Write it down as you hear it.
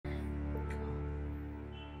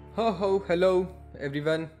हो hello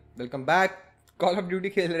everyone, welcome back. Call of duty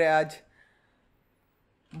खेल रहे हैं आज।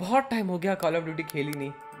 बहुत टाइम हो गया कॉल ऑफ ड्यूटी खेली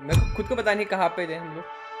नहीं। मेरे को खुद को पता नहीं कहाँ पे थे हम लोग।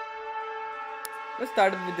 Let's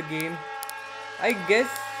start with the game I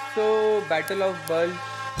guess. So battle of बर्ल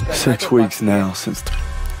 6 weeks now since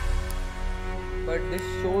but this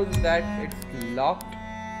shows that it's locked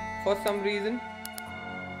for some reason.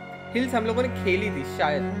 Hills हम लोगों ने खेली थी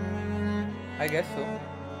शायद, I guess so.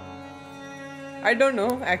 I don't know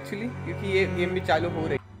actually, क्योंकि ये गेम भी चालू हो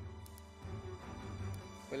रही।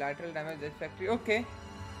 Collateral damage this factory. Okay,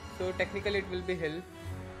 so technically it will be hill.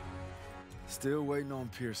 Still waiting on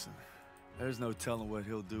Pearson. There's no telling what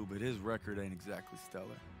he'll do, but his record ain't exactly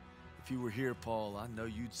stellar. If you were here, Paul, I know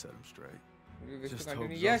you'd set him straight. We wish Just to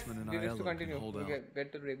continue. hope Yes, Zussman and we wish to Aiello continue. can hold We out.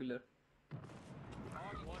 get to regular.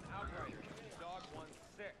 Dog 1 outrider. Dog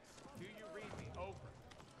 1-6. Do you read me? Over.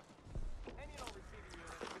 Ennion receiving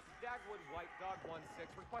unit. This is Dagwood White Dog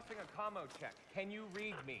 1-6 requesting a commo check. Can you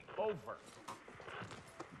read me? Over.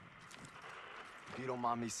 If you don't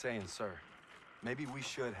mind me saying, sir, maybe we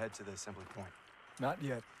should head to the assembly point. Not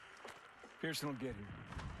yet. Pearson will get here.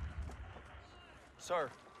 Sir.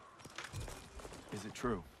 Is it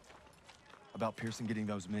true about Pearson getting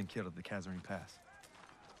those men killed at the Kazarine Pass?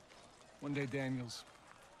 One day, Daniels,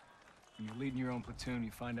 when you're leading your own platoon,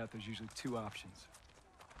 you find out there's usually two options.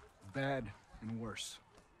 Bad and worse.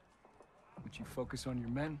 Would you focus on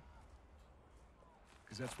your men?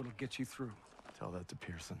 Because that's what'll get you through. Tell that to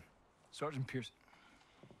Pearson. Sergeant Pearson.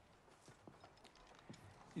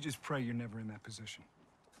 You just pray you're never in that position.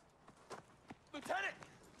 Lieutenant!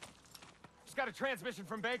 Just got a transmission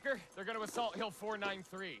from Baker. They're gonna assault Hill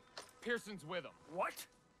 493. Pearson's with them. What?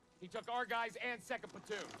 He took our guys and 2nd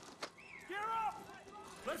platoon. Gear up!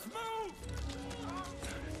 Let's move!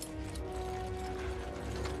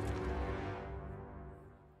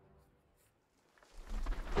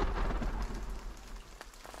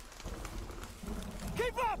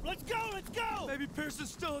 Keep up! Let's go! Let's go! Maybe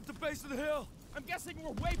Pearson's still at the base of the hill. I'm guessing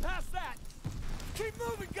we're way past that. Keep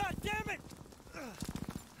moving, goddammit!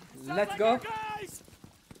 Let's go. Guys!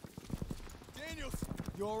 Daniels,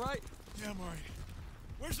 you all right? Yeah, I'm alright.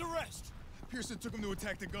 Where's the rest? Pearson took him to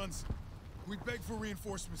attack the guns. We begged for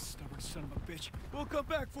reinforcements. Stubborn son of a bitch. We'll come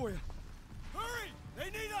back for you. Hurry! They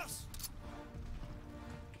need us!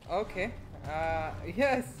 Okay.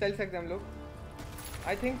 Yes, चल सकते हम लोग.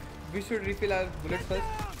 I think we should refill our bullets first.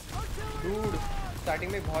 Dude,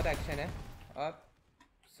 starting में बहुत action है.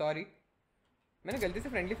 Sorry. मैंने गलती से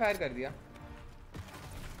friendly fire कर दिया.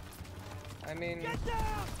 I mean,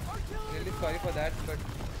 really sorry for that, but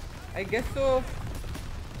I guess so.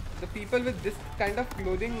 The people with this kind of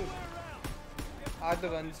clothing are the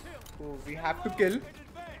ones who we have to kill.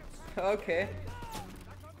 Okay.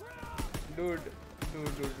 Dude.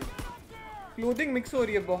 Clothing mix हो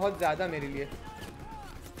रही है बहुत ज़्यादा मेरे लिए.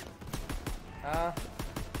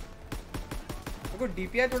 मेरे को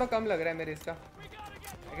DPI थोड़ा कम लग रहा है मेरे इसका.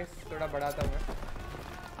 I guess थोड़ा बढ़ाता हूँ मैं.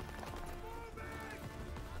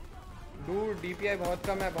 Dude, DPI बहुत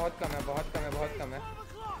कम है.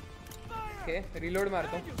 Okay, reload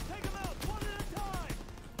मारता हूँ.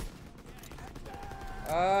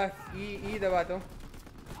 E दबाता हूँ.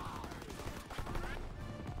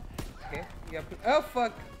 Okay, you have to. Oh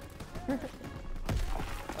fuck.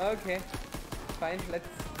 Okay, fine.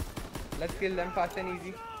 Let's kill them fast and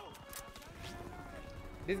easy.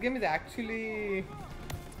 This game is actually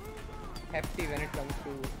hefty when it comes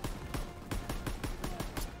to.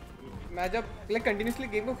 मैं जब कंटिन्यूसली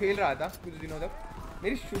गेम को खेल रहा था कुछ दिनों तक,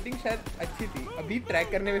 मेरी शूटिंग शायद अच्छी थी. अभी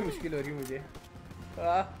ट्रैक करने में मुश्किल हो रही है मुझे.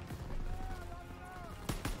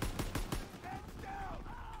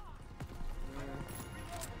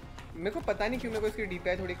 मेरे को पता नहीं क्यों मेरे को इसकी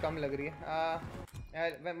DPI थोड़ी कम लग रही है.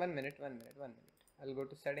 One minute. I'll go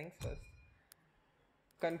to settings first.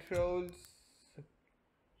 Controls,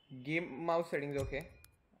 game mouse settings. Okay,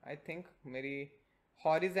 I think मेरी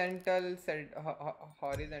horizontal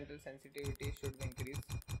sensitivity should be increased.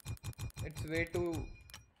 It's way too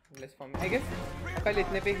less for me, I guess. पहले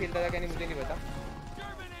इतने पे खेलता था क्या नहीं मुझे नहीं पता.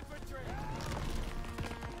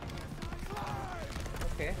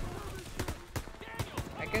 Okay,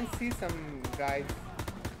 I can see some guys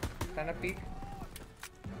trying to peek.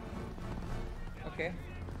 Okay,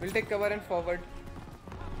 we'll take cover and forward.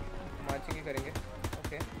 Marching ही करेंगे.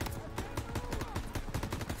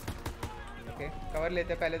 Okay, cover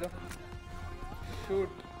लेते हैं पहले तो. Shoot.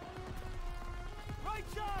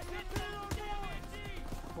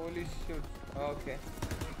 Holy shit. Okay.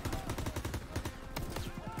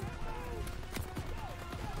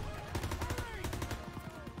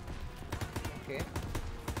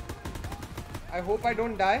 I hope I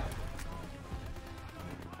don't die.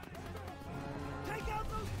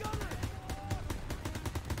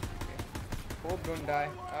 Hope don't die.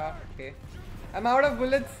 Okay. I'm out of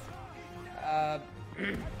bullets.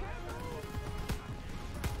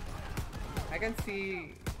 I can see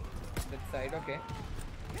that side. Okay.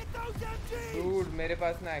 Dude, मेरे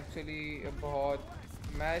पास ना actually बहुत,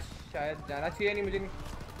 मैं शायद जाना चाहिए नहीं, मुझे नहीं,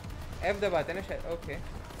 F दबाते हैं ना शायद. Okay.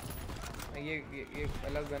 ये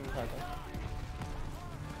अलग गन उठाता हूँ.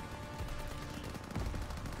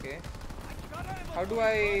 Okay. How do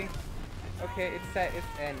I? Okay, it's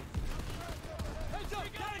N.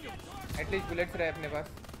 At least bullets रहे अपने पास.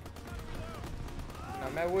 ना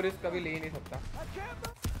मैं वो रिस्क कभी ले ही नहीं सकता.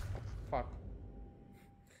 Fuck.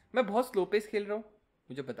 मैं बहुत स्लो पेस खेल रहा हूँ,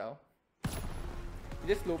 मुझे बताओ.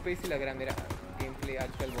 मुझे स्लो पेस ही लग रहा है मेरा गेम प्ले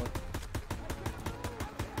आजकल बहुत.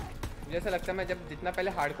 मुझे ऐसा लगता है मैं जब जितना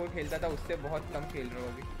पहले हार्डकोर खेलता था उससे बहुत कम खेल रहा हूँ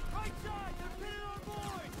अभी.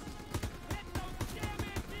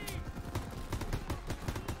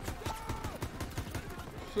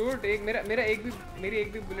 शूट. मेरी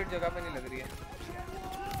एक भी बुलेट जगह पे नहीं लग रही है.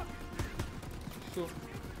 शूट.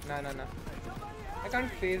 ना आई कांट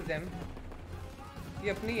फेस देम. ये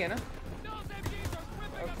अपनी है ना.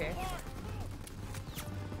 Okay.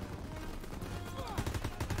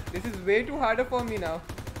 This is way to harder for me now.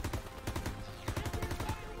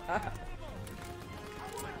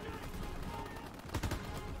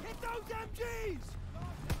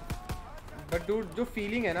 But dude, जो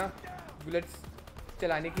फीलिंग है ना बुलेट्स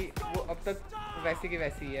चलाने की, वो अब तक वैसे की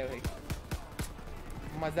वैसी ही है भाई.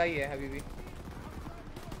 मज़ा ही है अभी भी.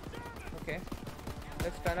 Okay,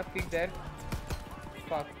 let's try to pick there.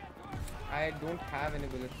 Fuck, I don't have any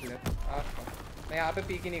bullets left. मैं यहाँ पे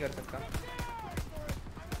पीक ही नहीं कर सकता.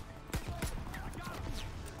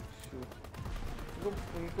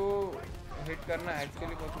 उनको हिट करना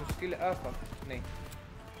एक्चुअली बहुत मुश्किल है. फक, नहीं.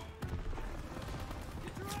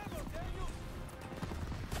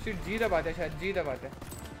 शिट, जी दबाते हैं शायद. जी दबाते हैं.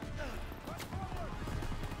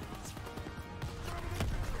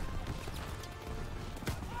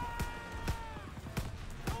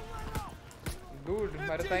 डूड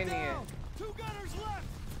मरता ही नहीं है.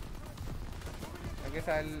 I guess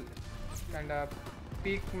I'll kind of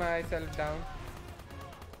peek myself down.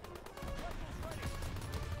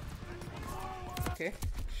 Okay,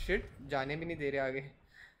 shit, जाने भी नहीं दे रहे आगे.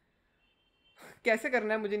 कैसे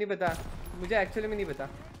करना है मुझे नहीं पता. मुझे एक्चुअली में नहीं पता.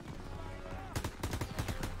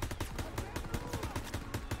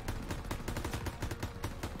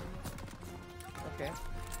 ओके.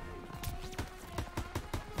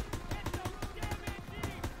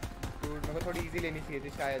 मेरे को थोड़ी इजी लेनी चाहिए थी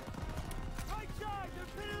शायद.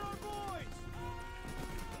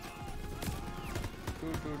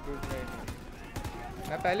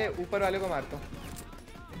 मैं पहले ऊपर वाले को मारता हूँ.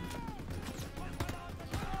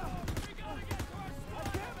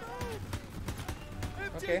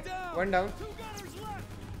 Okay, one down.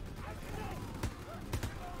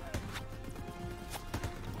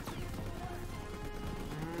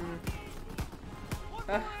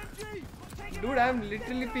 Dude, I'm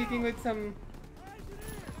literally peeking with some.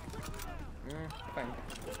 Fine.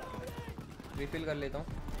 Refill कर लेता हूँ.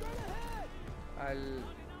 I'll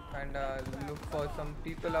kinda look for some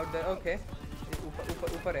people out there. Okay.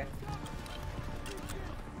 ऊपर है.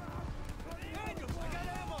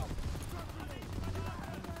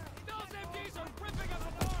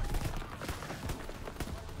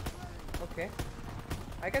 Okay.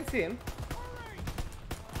 I can see him.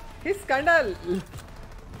 He's kinda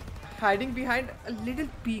hiding behind a little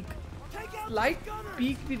peak. Slight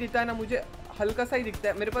peak भी देता है ना मुझे, हल्का सा ही दिखता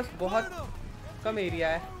है. मेरे पास बहुत कम एरिया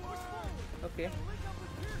है. Okay.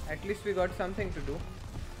 At least we got something to do.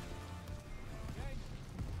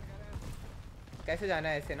 कैसे जाना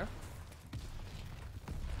है ऐसे ना?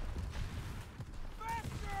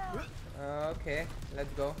 Okay,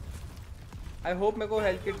 let's go. I hope मेरे को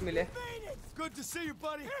हेल्थ किट मिले. Good to see you,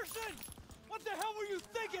 buddy. Pearson, what the hell were you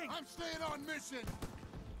thinking? I'm staying on mission.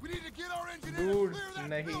 We need to get our engineer Dude, to clear that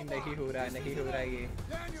नहीं हो rहा है ये.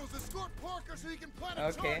 Daniels, escort Parker so he can plant a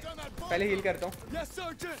Okay, charge on that bomb. पहले heal करता हूँ. Yes,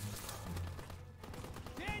 Sergeant.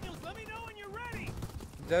 Daniels, let me know when you're ready.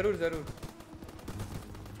 जरूर.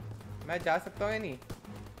 मैं जा सकता हूँ या नहीं?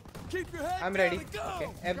 Keep your head I'm down ready. and go. Okay,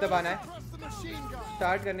 F दबाना है. Trust the machine gun.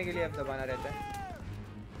 Start करने के लिए F दबाना रहता है.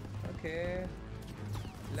 Okay,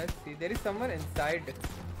 let's see. There is someone inside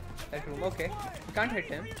that room. Okay, can't hit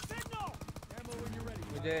him.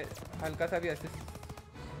 मुझे हल्का सा भी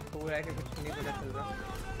असिस्ट हो रहा है कि कुछ नहीं पता चल रहा.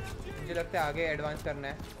 मुझे लगता है आगे एडवांस करना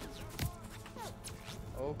है.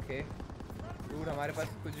 ओके डूड, हमारे पास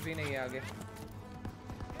कुछ भी नहीं है आगे.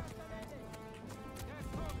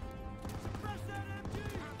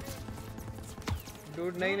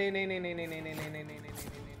 डूड नहीं.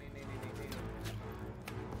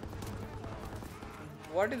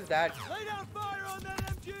 What is that? Lay down fire on that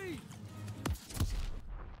MG.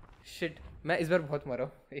 Shit, मैं इस बार बहुत मरा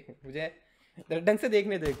हूँ। मुझे ढंग से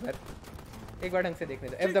देखने दो एक बार ढंग से देखने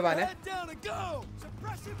दो। F दबाना है। Head down and go.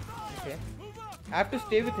 Suppressive fire. Okay. Move up. I have to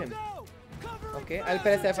stay with him. Go. Cover Okay, I'll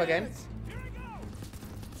press F again.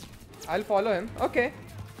 I'll follow him. Okay.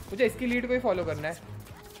 मुझे इसकी लीड को ही फॉलो करना है।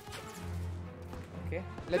 Okay,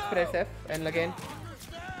 let's press F and again.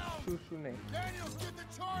 शू नहीं। Daniels, get the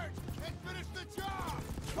charge and finish the job.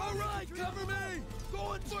 All right, cover me.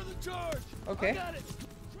 Going for the charge. Okay. I got it.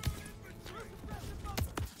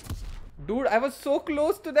 Dude, I was so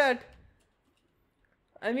close to that.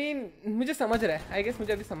 I mean, मुझे समझ रहा है। I guess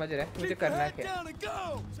मुझे अभी समझ रहा है मुझे Keep your करना head क्या है। down and go.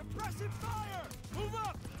 Suppressive fire. Move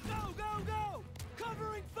up. Go, go, go.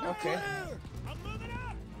 Covering fire. Okay. Clear. I'm moving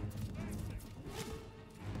up.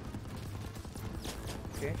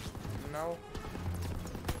 Okay, now.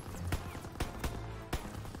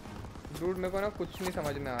 Dude, मेरे को ना कुछ नहीं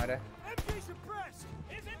समझ में आ रहा है। MG suppressed.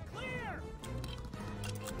 Is it clear?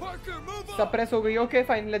 Parker, move up. Suppress हो गई। Okay,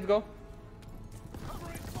 fine, let's go.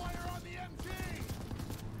 Covering fire on the MG.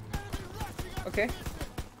 Enemy rushing up. Okay,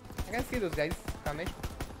 I can see those guys coming.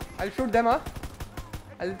 I'll shoot them up.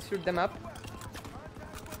 I'll shoot them up.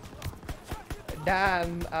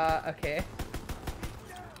 Damn. Okay.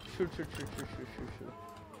 Shoot.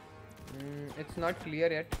 It's not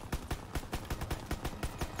clear yet.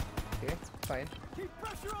 Okay, fine. Keep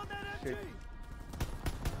pressure on that MG. Shit.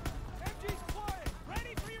 MG's quiet.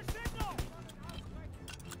 Ready for your signal.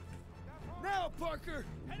 Now, Parker.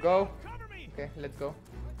 Go. Cover me. Okay, let's go.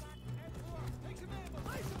 Take command.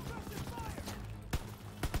 Lay suppressive fire.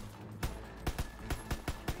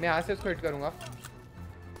 मैं यहाँ से उसको hit करूँगा।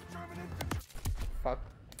 Fuck.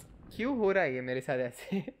 क्यों हो रहा है ये मेरे साथ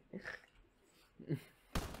ऐसे?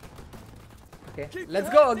 Okay, let's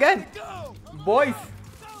go again, boys.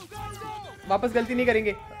 वापस गलती नहीं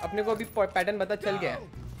करेंगे। अपने को अभी पैटर्न पता चल गया है।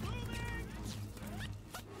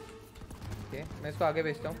 Okay, मैं इसको आगे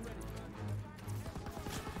भेजता हूँ।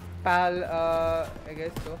 Pal, I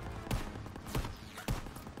guess so.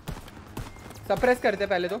 Suppress करते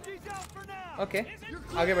पहले तो। Okay,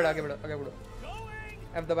 आगे बढ़ो।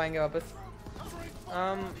 F दबाएंगे वापस।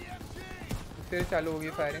 फिर चालू होगी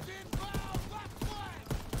firing.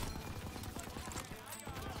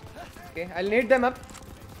 Okay, I'll need them up.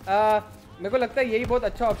 मेरे को लगता है यही बहुत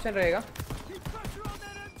अच्छा ऑप्शन रहेगा।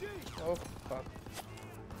 Oh fuck.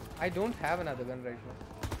 I don't have another gun right now.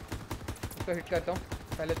 इसको हिट करता हूँ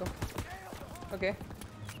पहले तो। Okay.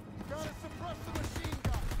 Gotta suppress the machine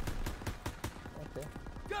gun. Okay.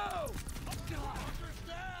 Go. Parker's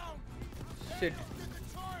down. Shit. Get the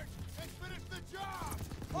charge and finish the job.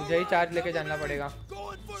 मुझे ही चार्ज लेके जाना पड़ेगा।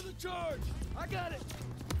 Going for the charge. I got it.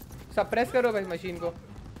 Suppress करो भाई मशीन को।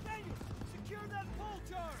 Daniel, secure that pole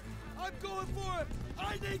charge. I'm going for it.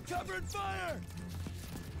 I need cover and fire.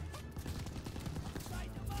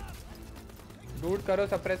 Dude करो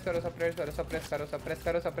suppress करो। Suppress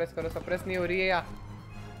नहीं हो रही है यार।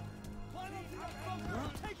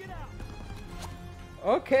 Take it out.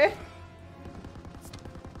 Okay.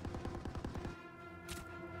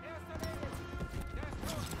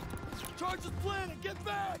 Charge is planted. Get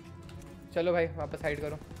back. चलो भाई वापस हाइड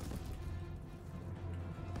करो।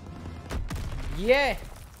 ये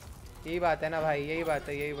यही बात है ना भाई, यही बात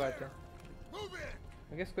है। Move in.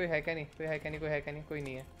 I guess कोई है क्या नहीं, कोई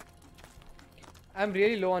नहीं है। I'm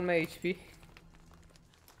really low on my HP.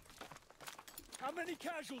 How many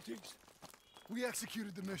casualties? We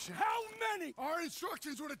executed the mission. How many? Our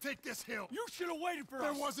instructions were to take this hill. You should have waited for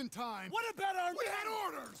There us. wasn't time. What about our... We had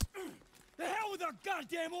orders. The hell with our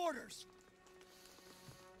goddamn orders.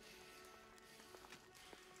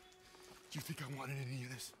 Do you think I wanted any of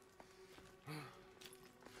this?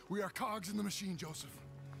 We are cogs in the machine, Joseph.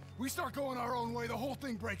 We start going our own way, the whole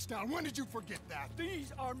thing breaks down. When did you forget that?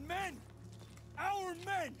 These are men. Our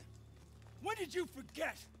men. When did you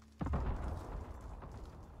forget?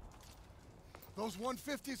 Those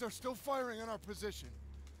 150s are still firing on our position.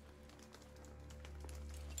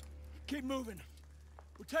 Keep moving.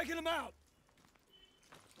 We're taking them out.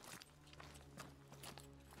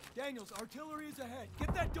 Daniels, artillery is ahead.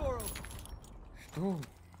 Get that door open. Dude,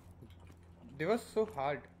 they were so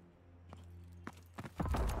hard.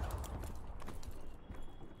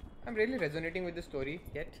 I'm really resonating with the story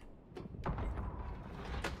yet.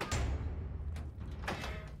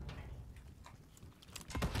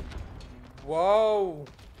 Whoa!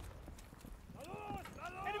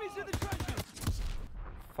 Enemies in the trenches.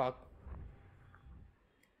 Fuck.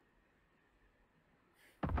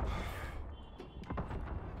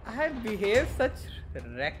 I had behaved such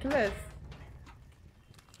reckless.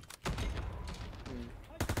 Enemies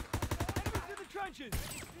in the trenches.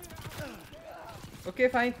 Okay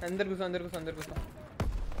fine, अंदर घुसो अंदर घुसो अंदर घुसो।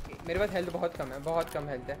 मेरे पास health बहुत कम है, बहुत कम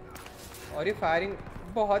health है और ये फायरिंग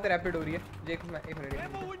बहुत रैपिड हो रही है। एक मिनट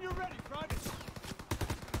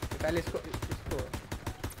पहले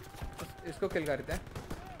इसको किल करते हैं।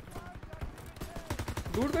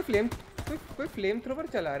 डूड कोई फ्लेम थ्रोवर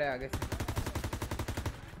चला रहा है आगे से।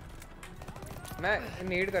 मैं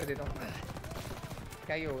नेड कर देता हूँ,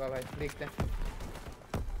 क्या ही होगा भाई, देखते हैं।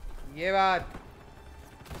 ये बात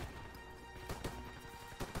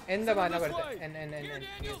एन दबाना पड़ता है, N N N N.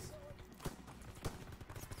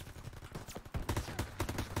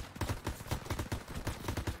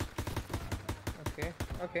 Okay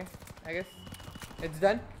okay, I guess it's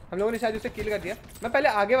done. हम लोगों ने शायद उसे किल कर दिया। मैं पहले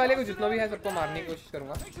आगे वाले को जितना भी है सबको मारने की कोशिश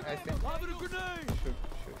करूंगा ऐसे।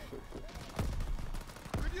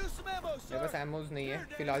 मेरे पास एमोज नहीं है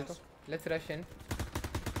फिलहाल तो। Let's rush in.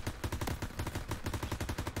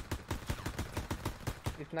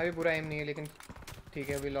 इतना भी बुरा एम नहीं है लेकिन ठीक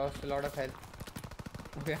है, we lost lot of health.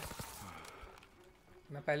 Okay,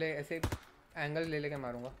 मैं पहले ऐसे एंगल ले लेके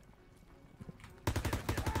मारूंगा।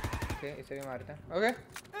 ओके, इसे भी मारते हैं। Okay,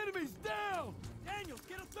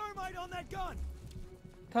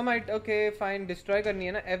 thermite. Okay fine, destroy करनी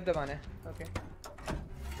है ना, एफ दबाना है। ओके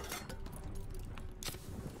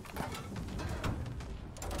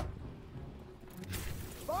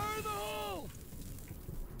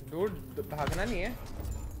डूड, भागना नहीं है।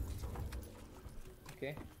 ओके,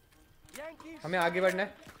 हमें आगे बढ़ना है।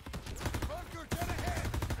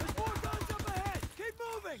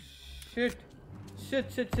 Shit shit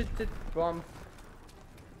shit shit shit, bomb.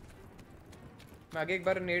 मैं आगे एक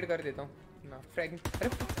बार नेड कर देता हूँ ना, फ्रैग। अरे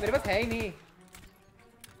मेरे पास है ही नहीं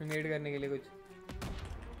नेड करने के लिए कुछ।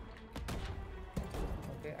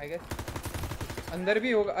 ओके आई गेस अंदर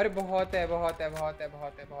भी होगा। अरे बहुत है बहुत है बहुत है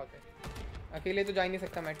बहुत है बहुत है। अकेले तो जा ही नहीं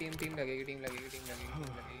सकता मैं, टीम लगेगी टीम लगेगी टीम लगेगी टीम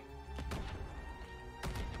लगेगी।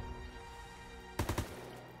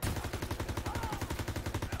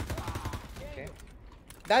 Okay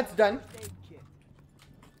that's done.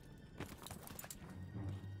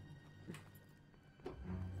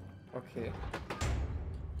 Okay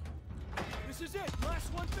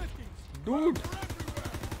dude,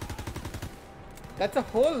 that's a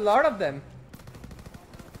whole lot of them.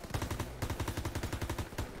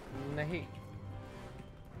 नहीं,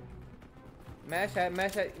 मैं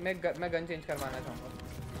गन चेंज करवाना चाहूँगा।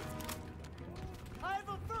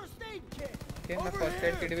 ओके, मैं फर्स्ट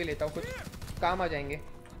एड किट भी लेता हूँ, कुछ काम आ जाएंगे।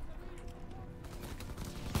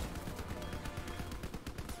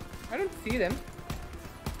 I don't see them.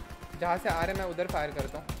 जहाँ से आ रहे मैं उधर फायर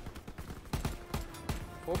करता हूँ।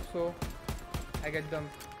 Hope so. I get them.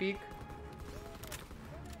 Peek.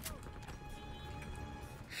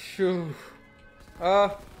 Shoo.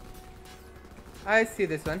 I see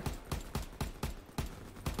this one.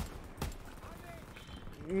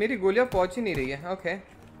 मेरी गोलियां पहुंच ही नहीं रही है। Okay,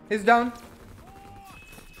 he's down.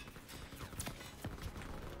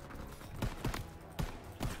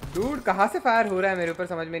 Dude, कहाँ से फायर हो रहा है मेरे ऊपर,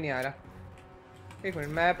 समझ में नहीं आ रहा। एक मिनट,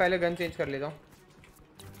 मैं पहले गन चेंज कर लेता हूँ।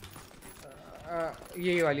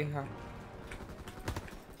 यही वाली, हाँ।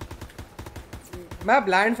 मैं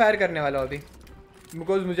ब्लाइंड फायर करने वाला हूँ अभी,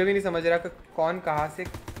 बिकॉज मुझे भी नहीं समझ रहा कि कौन कहाँ से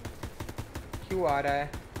क्यों आ रहा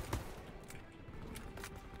है।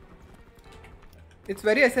 इट्स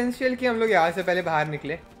वेरी एसेंशियल कि हम लोग यहाँ से पहले बाहर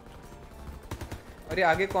निकले। और ये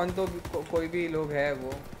आगे कौन तो कोई भी लोग है,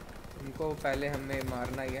 वो उनको पहले हमें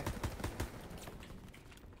मारना ही है।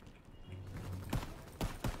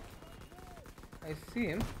 I see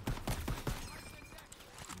him.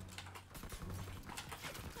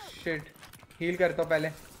 Shit. Heal करता हूँ पहले।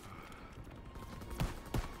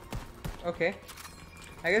 Okay.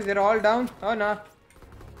 I guess they're all down. Oh no.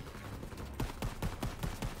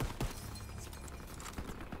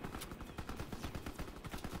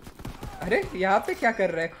 अरे यहाँ पे क्या कर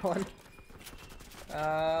रहा है कौन?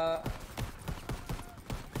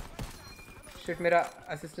 Shit, मेरा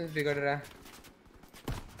असिस्टेंस बिगड़ रहा है।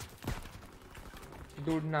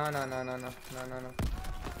 Dude, no.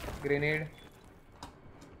 Grenade.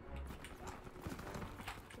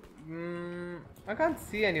 I can't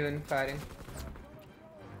see anyone firing.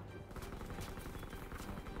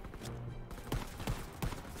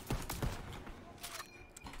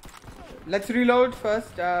 Let's reload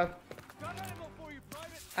first.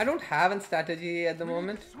 I don't have a strategy at the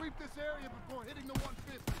moment. Sweep this area before hitting the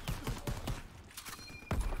 150.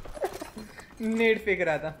 Nade फेंक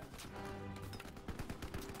रहा था।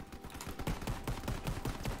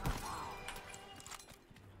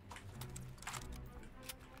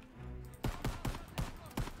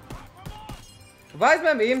 Why is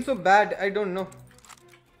my aim so bad? I don't know.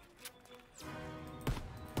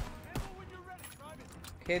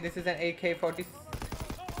 Okay, this is an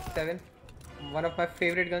AK-47, one of my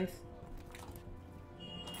favorite guns.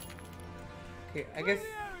 Okay, I guess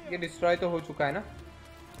ये destroy तो हो चुका है ना?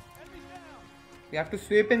 We have to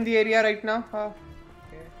sweep in the area right now.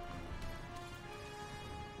 Okay.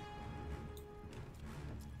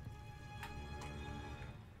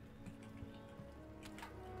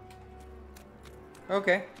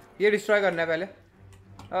 Okay, ये destroy करना है पहले.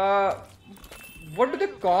 What do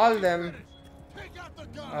they call them?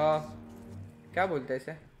 क्या बोलते हैं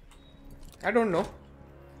इसे? I don't know.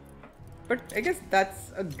 But I guess that's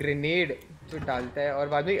a grenade जो डालता है और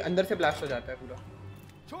बाद में अंदर से blast हो जाता है पूरा.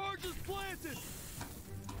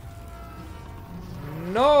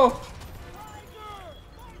 No.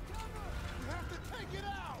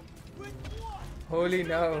 Holy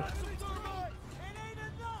no.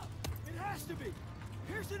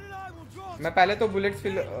 मैं पहले तो बुलेट्स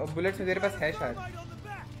मेरे पास है शायद.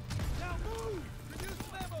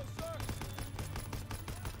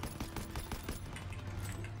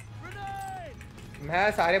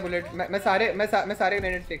 मैं सारे बुलेट मैं सारे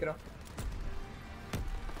ग्रेनेड फेंक रहा हूँ.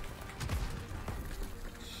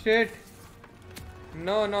 Shit.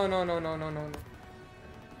 No.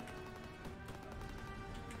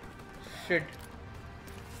 Shit.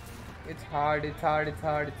 It's hard.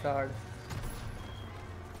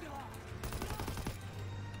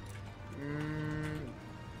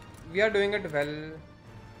 We are doing it well.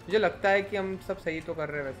 मुझे लगता है कि हम सब सही तो कर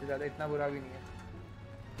रहे हैं वैसे, ज़्यादा इतना बुरा भी नहीं है.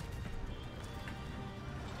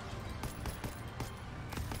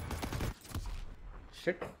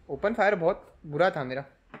 Shit. ओपन फायर बहुत बुरा था मेरा,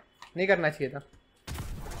 नहीं करना चाहिए था.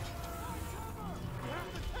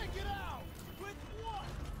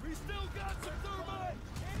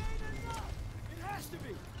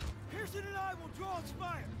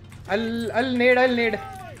 I'll need.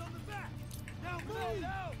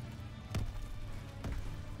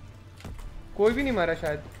 कोई भी नहीं मारा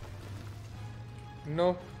शायद.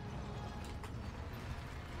 नो.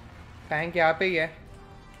 टैंक यहाँ पे ही है.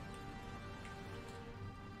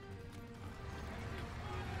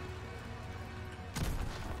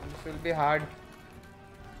 This will be hard.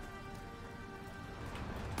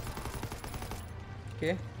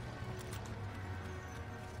 Okay.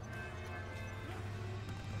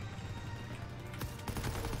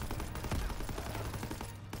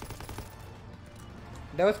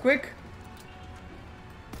 That was quick.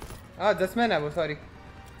 दसमैन है वो, सॉरी.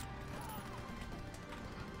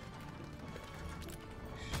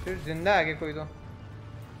 जिंदा है कोई तो.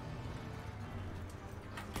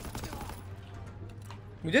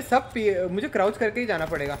 मुझे क्राउच करके ही जाना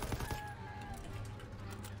पड़ेगा.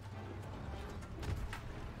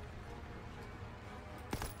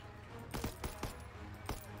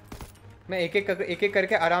 मैं एक एक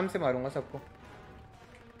करके आराम से मारूंगा सबको.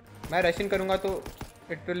 मैं रशिंग करूंगा तो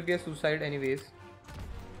it will be a suicide anyways.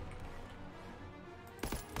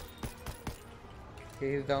 Okay,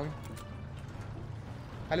 he is down.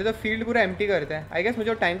 पहले तो फील्ड पूरा एम्प्टी करते हैं. आई गेस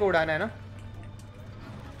मुझे टैंक को उड़ाना है ना.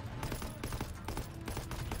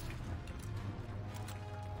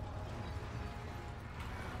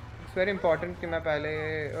 इट्स वेरी इंपॉर्टेंट कि मैं पहले.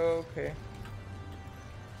 ओके,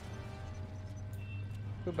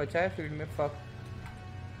 तो बचा है फील्ड में. फक.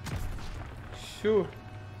 शूट.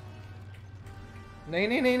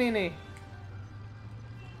 नहीं.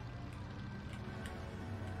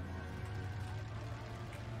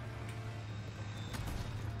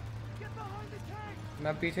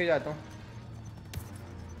 मैं पीछे जाता हूँ.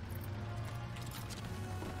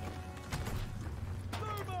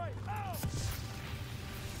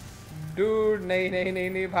 डूड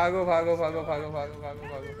नहीं. भागो.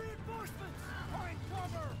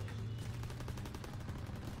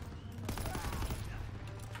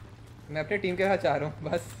 मैं अपनी टीम के साथ चाह रहा हूँ.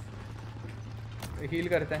 बस हील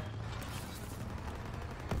करते हैं.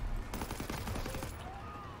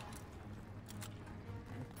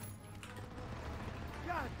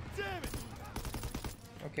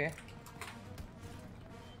 ओके,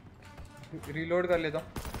 रीलोड कर लेता हूँ.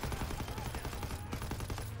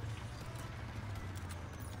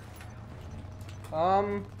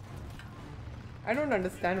 I don't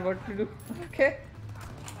understand what to do. Okay,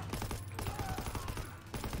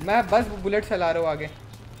 मैं बस बुलेट चला रहा हूँ आगे.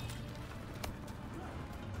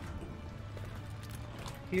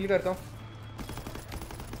 हील करता हूँ.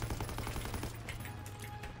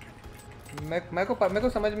 मेरे को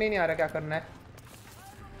समझ में ही नहीं आ रहा क्या करना है.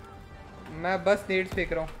 मैं बस नेड्स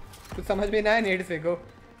फेंक रहा हूँ. कुछ समझ में नहीं आया. नेड्स फेंको.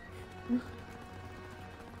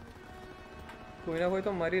 कोई ना कोई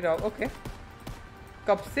तो मर ही रहा हो. ओके,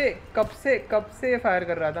 कब से फायर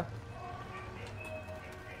कर रहा था.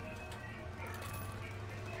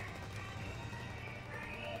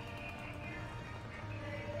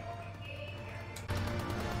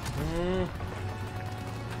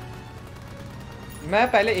 मैं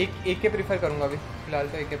पहले एक के प्रीफर करूंगा अभी फिलहाल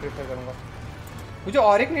तो एक के प्रीफर करूंगा मुझे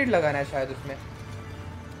और एक नीड लगाना है शायद उसमें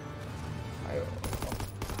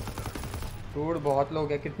रोड बहुत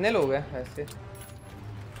लोग हैं कितने लोग हैं ऐसे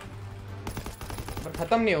पर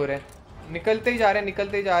ख़त्म नहीं हो रहे निकलते ही जा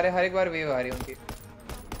रहे हर एक बार वेव आ रही है उनकी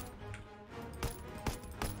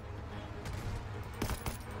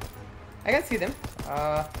I can see them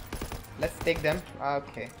let's take them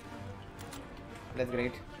okay that's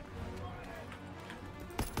great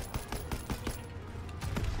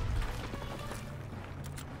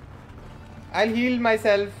I'll heal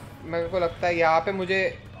myself मेरे को लगता है यहाँ पे मुझे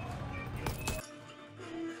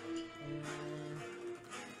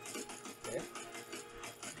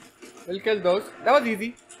We'll kill those. That was easy.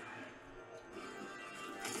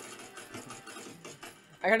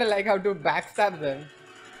 I kinda like how to backstab them.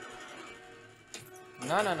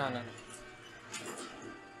 No.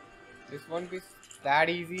 This won't be that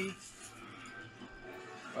easy.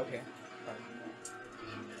 Okay. Fine.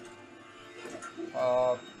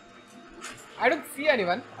 I don't see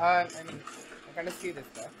anyone. I mean, I kinda see this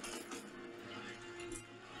guy.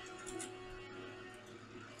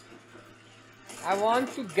 I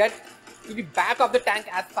want to get to the back of the tank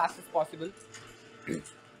as fast as possible.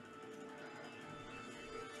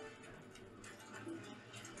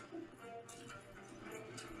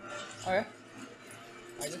 Okay.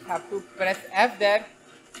 I just have to press F there.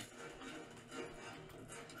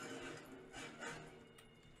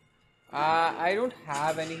 I don't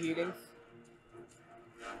have any healings.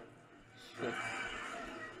 Shit.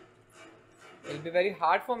 It'll be very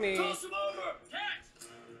hard for me.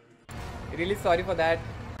 Really sorry for that.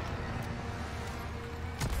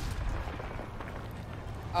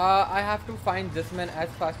 I have to find this man as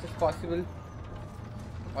fast as possible,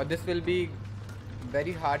 or this will be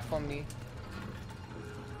very hard for me.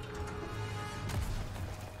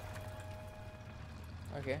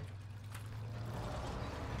 Okay.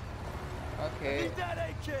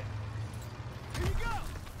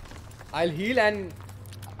 I'll heal and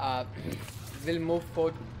we'll move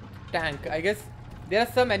for tank. I guess there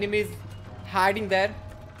are some enemies hiding there.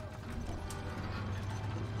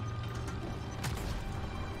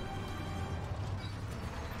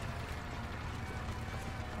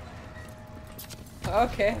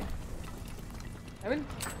 Okay. I mean,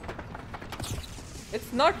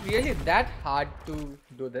 it's not really that hard to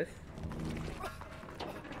do this.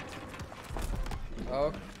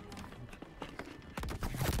 Okay.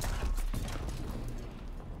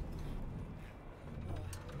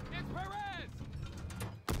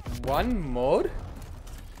 One more?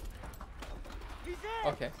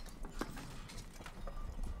 Okay.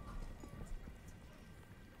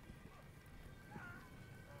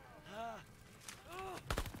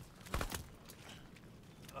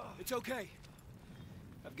 It's okay.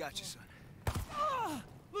 I've got you, son.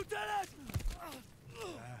 Lieutenant!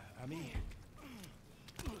 Ami.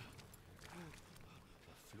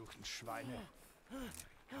 Verfluchten Schweine.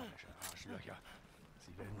 Komische Arschlöcher.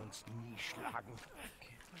 Sie werden uns nie schlagen.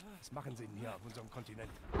 Was machen sie denn hier auf unserem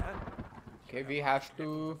Kontinent? Okay, we have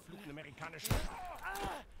to...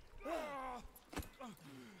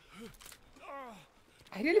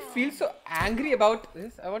 I really feel so angry about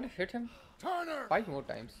this. I want to hit him Turner! 5 more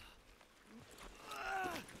times.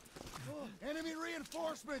 Enemy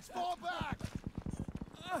reinforcements! Fall back!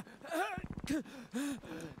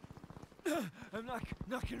 I'm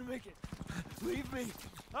not gonna make it. Leave me.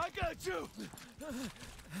 I got you.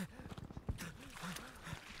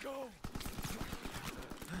 Go.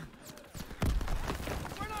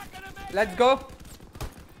 We're not gonna make Let's go.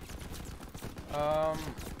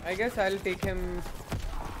 I guess I'll take him.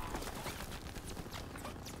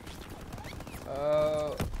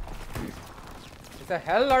 It's a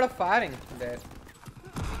hell lot of firing there.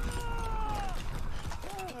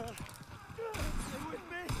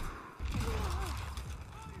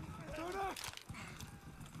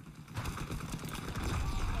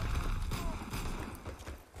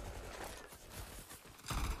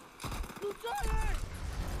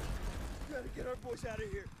 Get our boys out of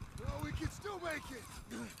here. No, we can still make it!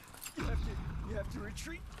 You have to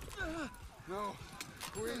retreat. No,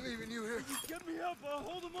 we ain't leaving you here. You get me up, I'll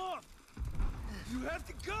hold them off. You have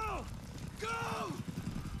to go! Go!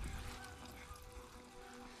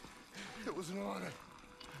 It was an honor.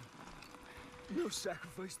 No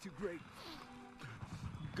sacrifice too great.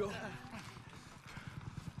 Go.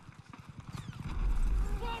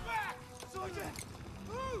 Fall back! Sergeant!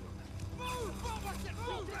 Move! Move! Fall back!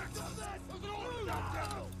 Move! Stop that! Go!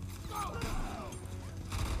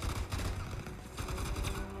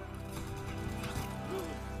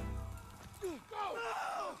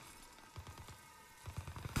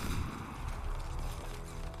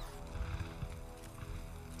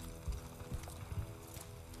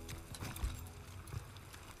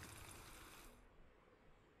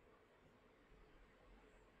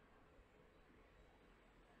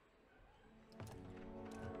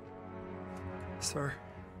 Sir,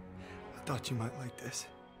 I thought you might like this.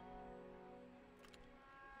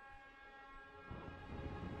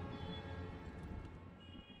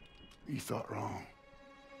 You thought wrong.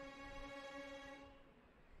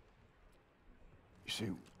 You see,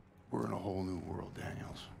 we're in a whole new world,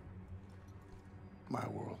 Daniels. My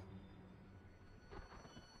world.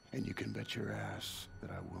 And you can bet your ass that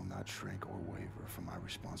I will not shrink or waver from my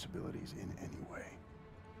responsibilities in any way.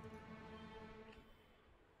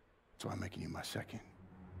 So I'm making you my second.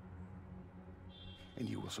 And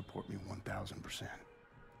you will support me 1,000%.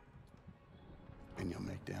 And you'll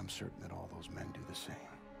make damn certain that all those men do the same.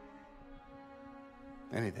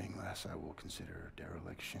 Anything less I will consider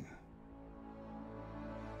dereliction.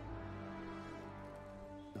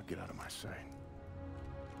 Now get out of my sight.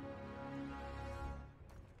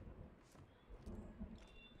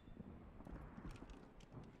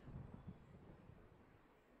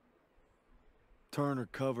 Turner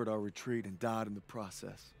covered our retreat and died in the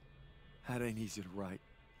process. That ain't easy to write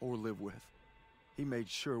or live with. He made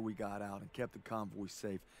sure we got out and kept the convoy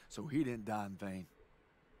safe, so he didn't die in vain.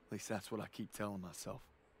 At least that's what I keep telling myself.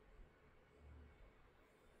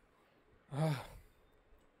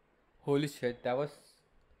 Holy shit, that was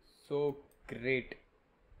so great.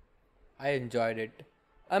 I enjoyed it.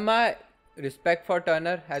 And my respect for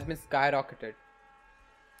Turner has been skyrocketed.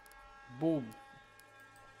 Boom.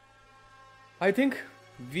 I think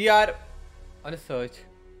we are on a search.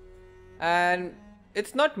 And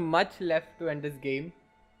it's not much left to end this game.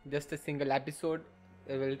 Just a single episode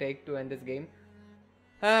it will take to end this game.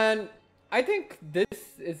 And I think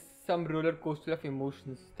this is some roller coaster of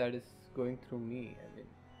emotions that is going through me. I mean,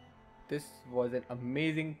 this was an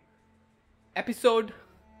amazing episode.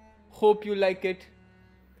 Hope you like it.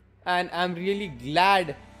 And I'm really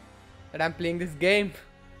glad that I'm playing this game.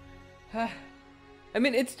 I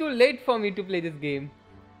mean, it's too late for me to play this game.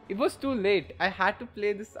 It was too late. I had to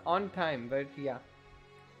play this on time, but yeah.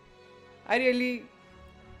 I really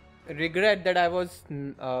regret that I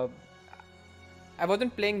wasn't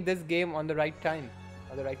playing this game on the right time,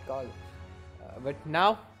 or the right call. But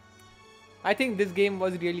now, I think this game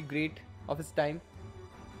was really great of its time.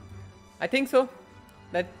 I think so.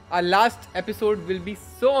 That our last episode will be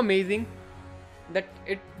so amazing that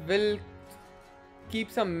it will keep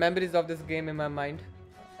some memories of this game in my mind.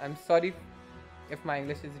 I'm sorry if my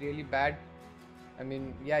English is really bad. I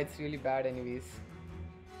mean, yeah, it's really bad anyways.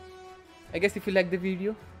 I guess if you like the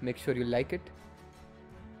video, make sure you like it.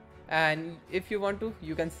 And if you want to,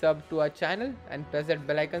 you can sub to our channel and press that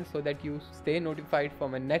bell icon so that you stay notified for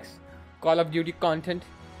my next Call of Duty content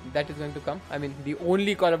that is going to come. I mean, the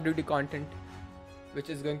only Call of Duty content which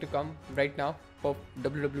is going to come right now for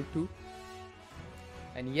WW2.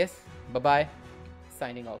 And yes, bye-bye.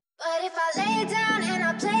 Signing off. But if I lay down and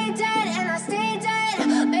I play dead and I stay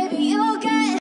dead, baby, you'll get